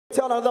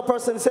Tell another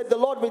person, say, the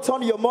Lord will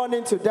turn your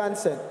morning to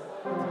dancing.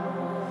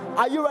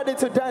 Are you ready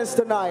to dance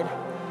tonight?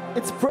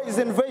 It's praise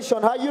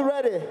invasion. Are you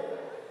ready?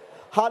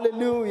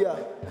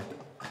 Hallelujah.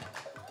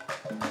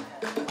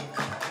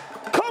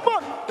 Come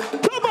on,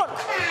 come on.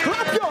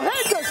 Clap your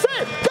hands and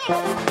say, come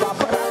on.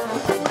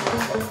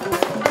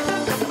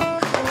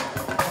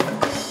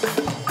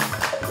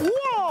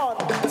 One,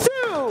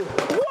 two.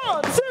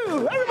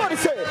 Everybody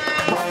say,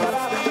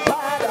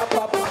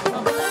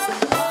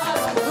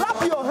 clap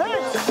your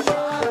hands.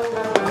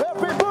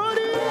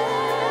 Everybody.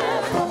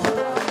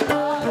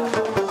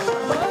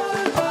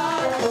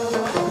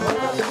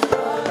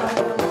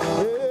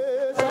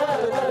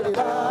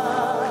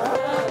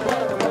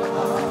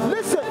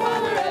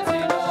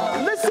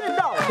 Listen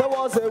now. There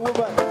was a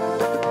woman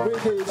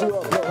bringing you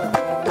up.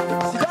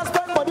 She just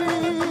spent money.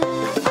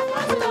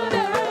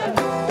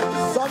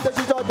 Sunday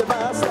she told the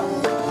master,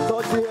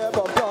 touch the hem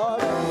of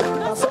God.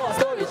 And so I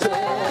story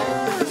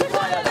change. She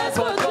gonna dance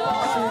for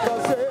God. She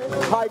gonna say,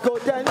 I go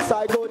dance, I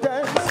go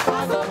dance.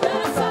 I go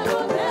dance, I go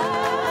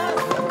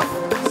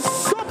dance.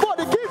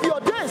 Somebody give your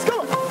dance, come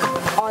on.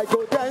 I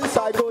go dance,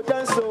 I go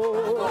dance, oh.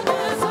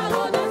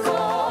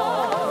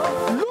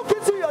 Look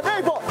into your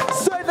neighbor,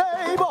 say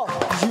neighbor,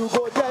 you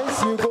go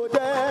dance, you go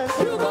dance.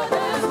 You go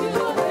dance, you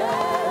go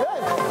dance. Hey,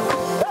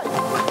 hey,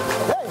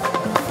 hey,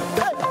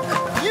 hey.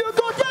 You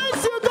go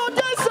dance,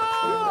 oh.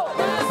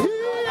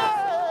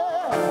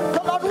 Yeah.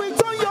 Come on, we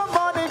turn your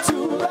money to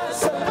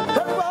dance.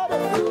 Everybody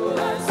to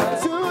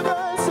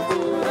dance.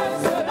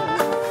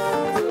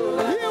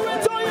 You will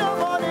turn your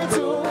money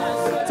to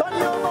turn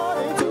your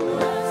money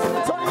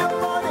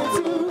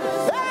to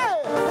hey,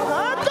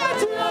 I'm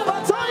getting over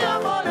turn your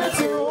money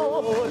to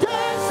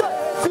dance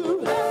to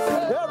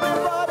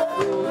everybody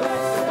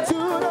to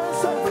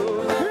dance.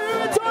 You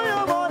will turn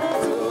your money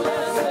to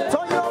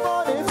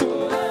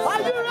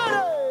are you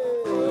ready?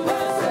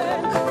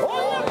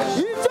 Oh yeah,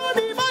 you don't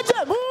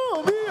imagine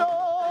me oh.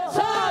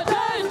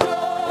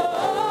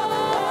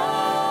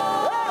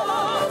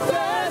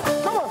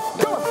 Come on.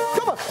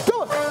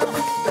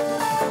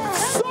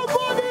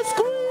 Somebody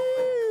scream.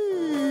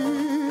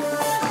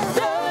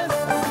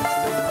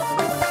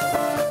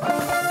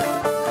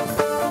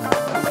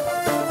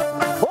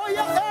 Oh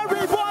yeah,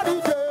 everybody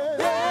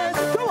dance.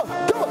 Come on.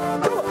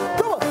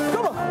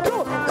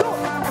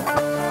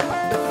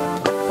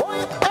 Oh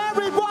yeah,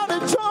 everybody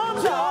jump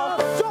now.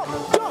 Jump.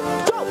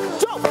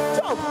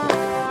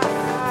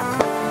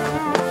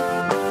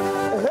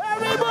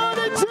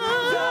 Everybody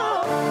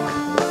jump.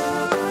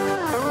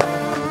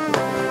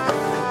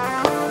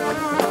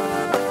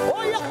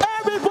 Oh yeah,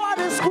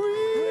 everybody scream.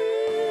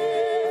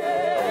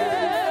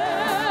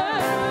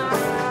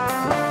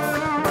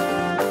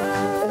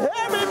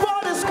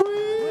 Everybody scream.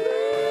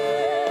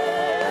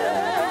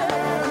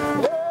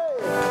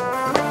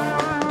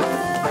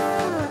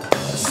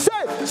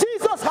 Say,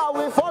 Jesus, how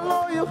we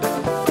follow you.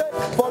 Okay,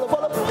 follow.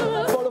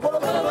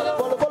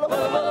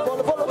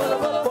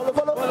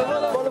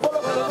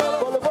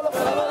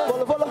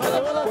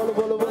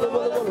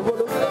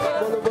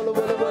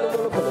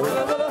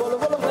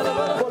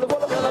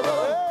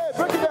 Hey,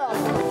 break it down.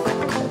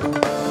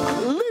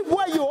 Live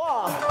where you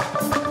are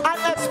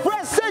and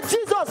express. Say,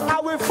 Jesus, I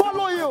will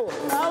follow you.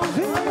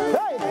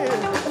 Hey.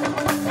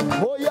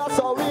 Oh yes,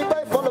 I will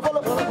pay. Follow.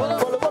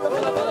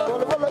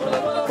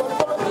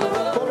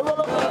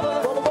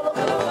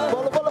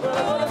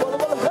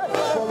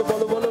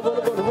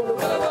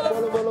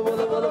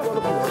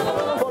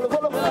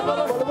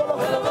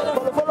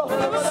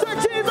 Say,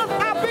 Jesus,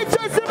 I'll be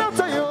chasing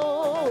after you.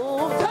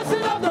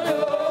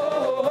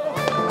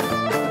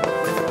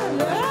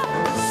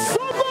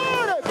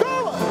 Somebody,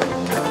 come on.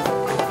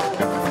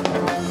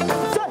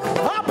 Say,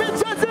 I'll be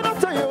chasing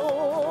after you.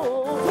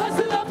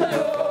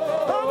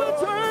 I'll be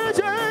chasing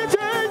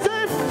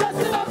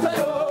after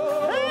you.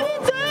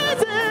 Ain't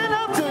chasing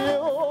after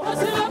you.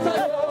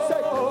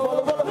 Say,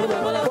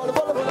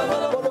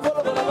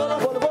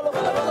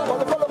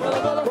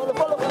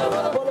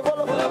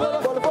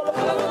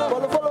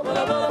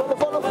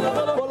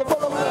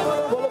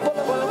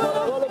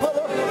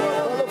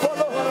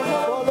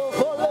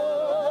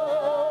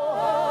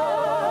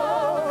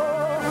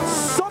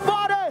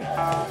 somebody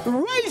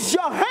raise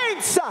your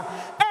hands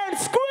and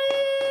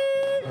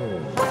scream.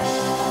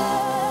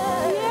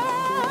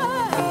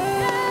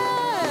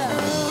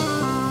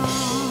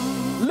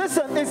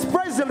 Listen, it's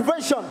praise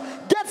invasion.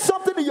 Get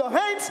something in your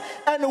hands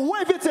and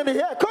wave it in the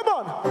air. Come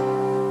on.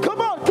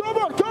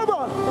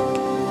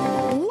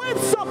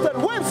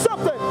 Wave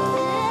something.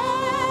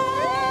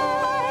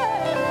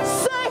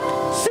 Say,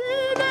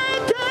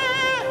 Chineke.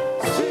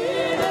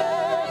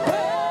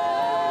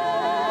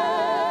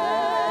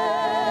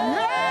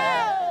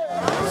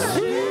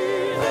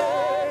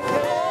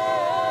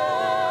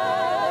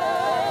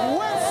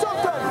 Wave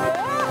something.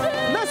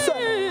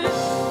 Listen,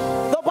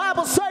 the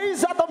Bible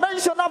says at the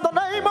mention of the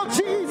name of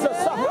Jesus,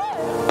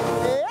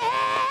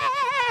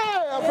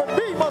 every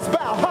knee must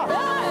bow.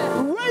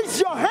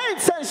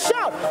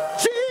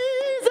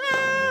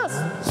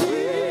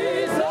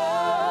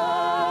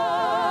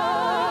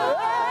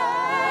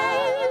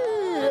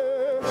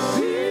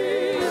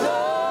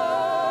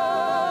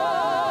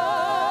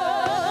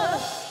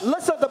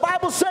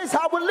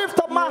 will lift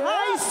up my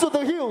eyes to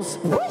the hills.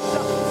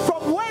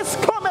 From whence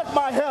cometh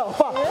my help?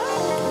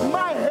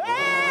 My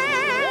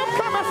help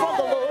cometh from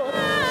the Lord.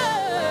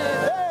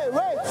 Hey,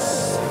 wait.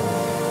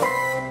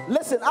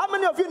 Listen, how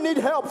many of you need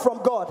help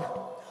from God?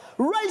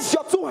 Raise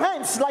your two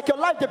hands like your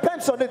life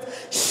depends on it.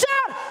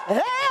 Shout,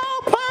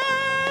 helper!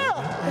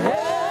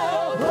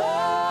 Helper!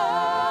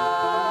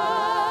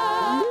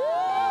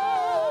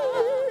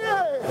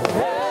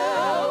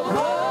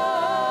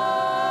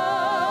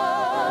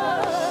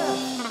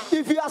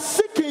 If you are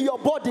sick in your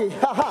body,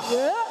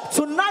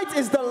 tonight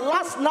is the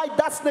last night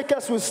that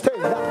Snickers will stay.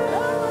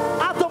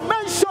 At the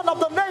mention of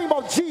the name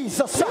of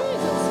Jesus,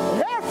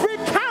 every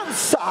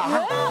cancer,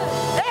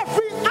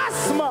 every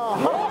asthma.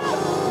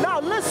 Now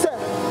listen,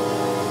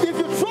 if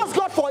you trust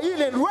God for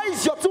healing,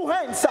 raise your two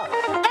hands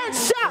and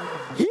shout,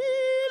 healer!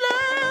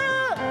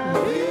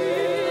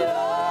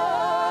 Healer!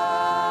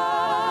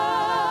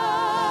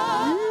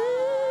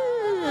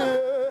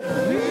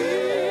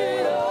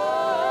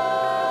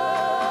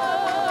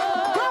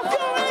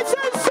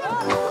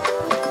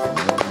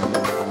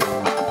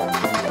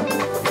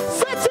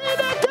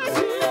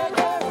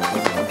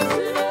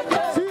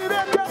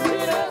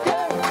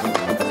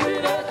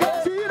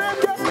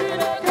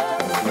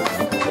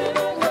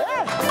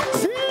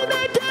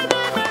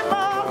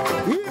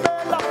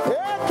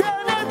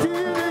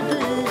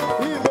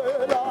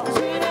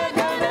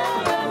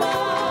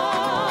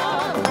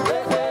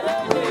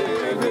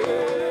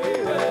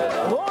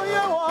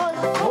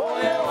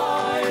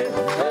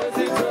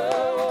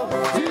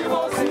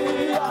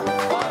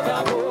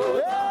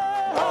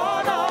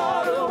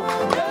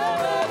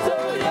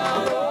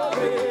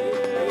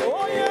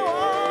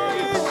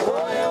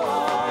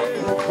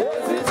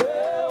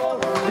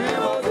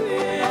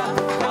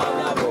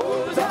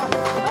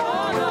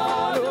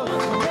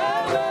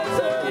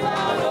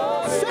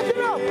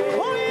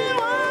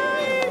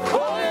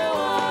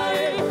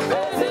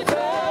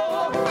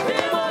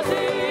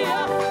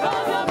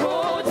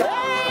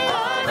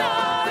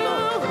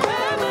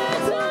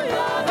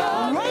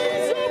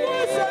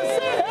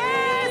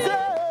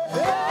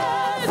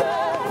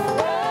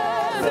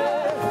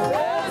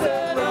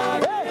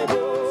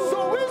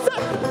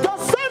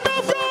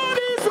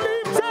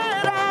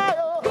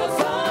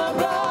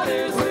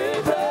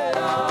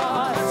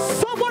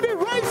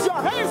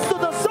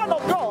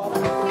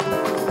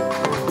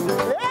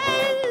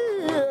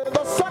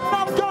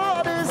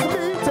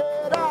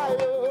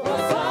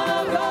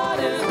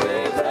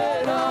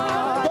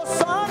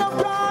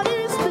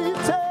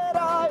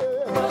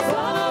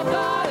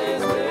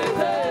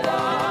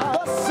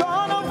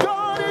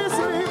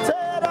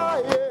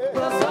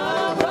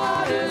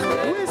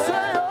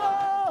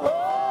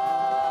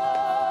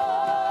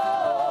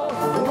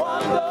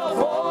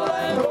 Wonderful.